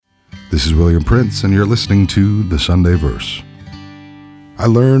This is William Prince, and you're listening to The Sunday Verse. I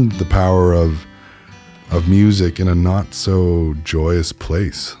learned the power of music in a not so joyous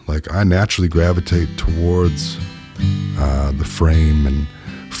place. Like, I naturally gravitate towards the frame and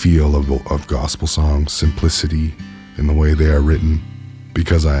feel of gospel songs, simplicity in the way they are written,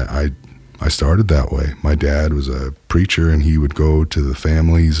 because I started that way. My dad was a preacher, and he would go to the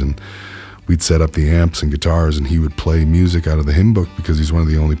families, and we'd set up the amps and guitars, and he would play music out of the hymn book, because he's one of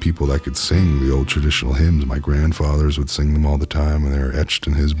the only people that could sing the old traditional hymns. My grandfathers would sing them all the time, and they're etched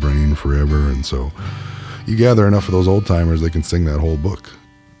in his brain forever. And so you gather enough of those old timers, they can sing that whole book.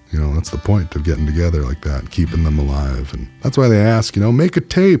 You know, that's the point of getting together like that, keeping them alive. And that's why they ask, make a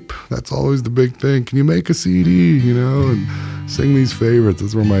tape. That's always the big thing. Can you make a CD, and sing these favorites?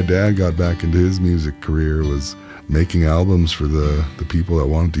 That's where my dad got back into his music career, was making albums for the people that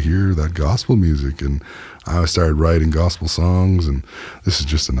wanted to hear that gospel music. And I started writing gospel songs, and this is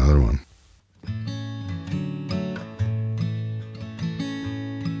just another one.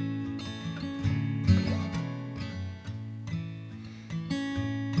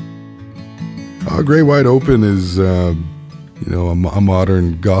 Great Wide Open is, a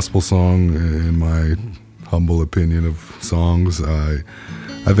modern gospel song in my humble opinion of songs. I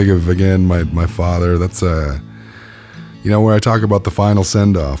think of, again, my father. That's where I talk about the final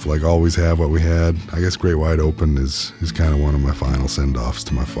send-off, like always have what we had. I guess Great Wide Open is kind of one of my final send-offs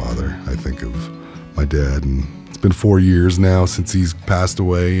to my father. I think of my dad, and it's been 4 years now since he's passed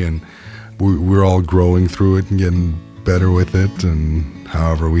away, and we're all growing through it and getting better with it, and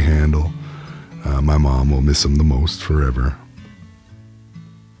however we handle. My mom will miss him the most forever.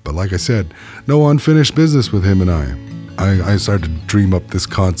 But like I said, no unfinished business with him and I started to dream up this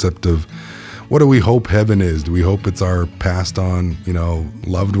concept of, what do we hope heaven is? Do we hope it's our passed on,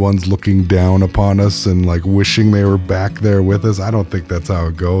 loved ones looking down upon us and like wishing they were back there with us? I don't think that's how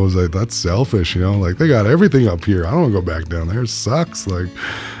it goes. That's selfish, like they got everything up here. I don't want to go back down there. It sucks.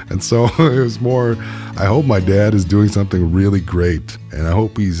 And so it was more, I hope my dad is doing something really great, and I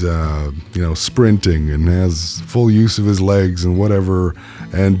hope he's, sprinting and has full use of his legs and whatever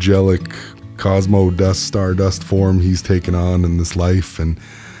angelic stardust form he's taken on in this life, and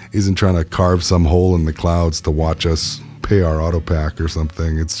isn't trying to carve some hole in the clouds to watch us pay our auto pack or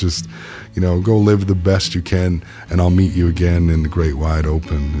something. It's just, go live the best you can, and I'll meet you again in the Great Wide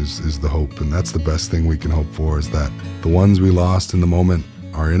Open is the hope. And that's the best thing we can hope for, is that the ones we lost in the moment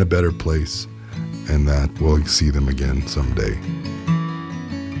are in a better place, and that we'll see them again someday.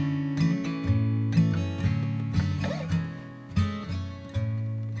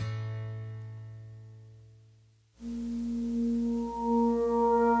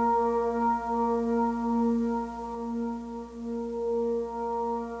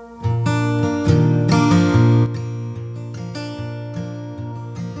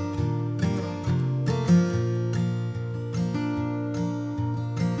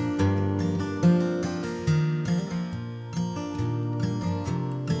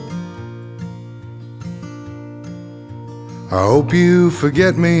 I hope you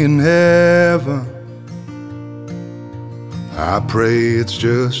forget me in heaven. I pray it's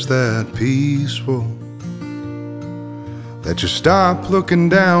just that peaceful, that you stop looking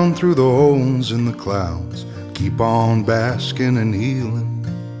down through the holes in the clouds, keep on basking and healing.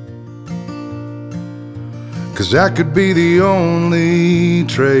 'Cause that could be the only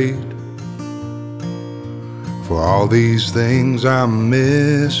trade for all these things I'm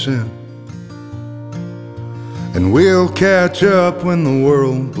missing. And we'll catch up when the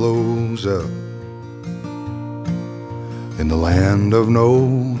world blows up, in the land of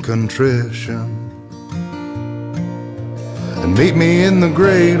no contrition. And meet me in the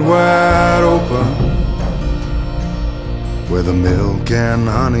Great Wide Open, where the milk and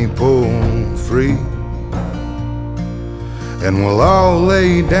honey pour free. And we'll all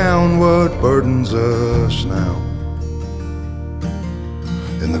lay down what burdens us now,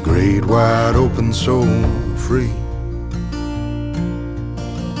 in the Great Wide Open, so free.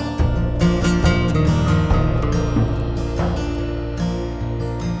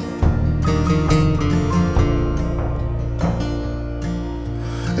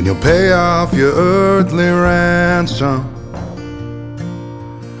 And you'll pay off your earthly ransom,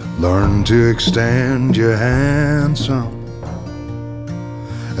 learn to extend your hand some,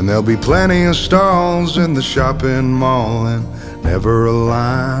 and there'll be plenty of stalls in the shopping mall, and never a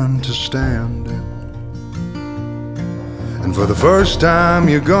line to stand in. And for the first time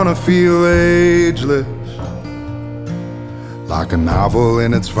you're gonna feel ageless, like a novel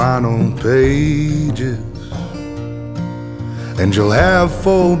in its final pages. And you'll have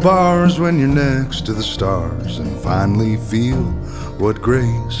full bars when you're next to the stars, and finally feel what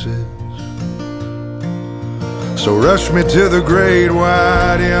grace is. So rush me to the great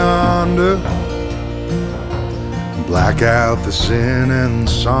white yonder, black out the sin and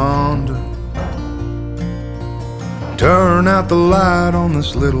sonder, turn out the light on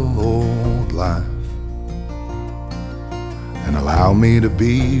this little old life, and allow me to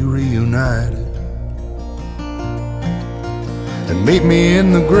be reunited. And meet me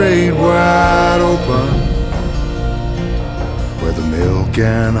in the great wide open, where the milk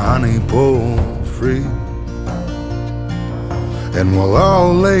and honey pour free, and we'll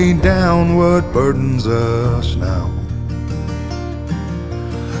all lay down what burdens us now,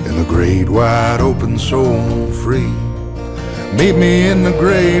 in the great wide open, so free. Meet me in the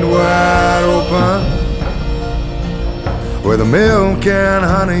great wide open, where the milk and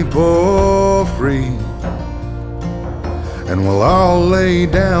honey pour free, and we'll all lay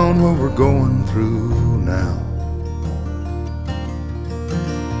down what we're going through now.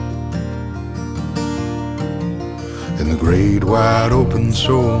 In the great wide open,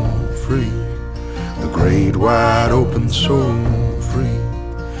 so free. The great wide open, so free.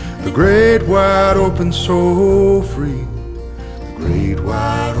 The great wide open, so free. The great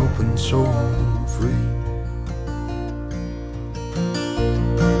wide open, so free.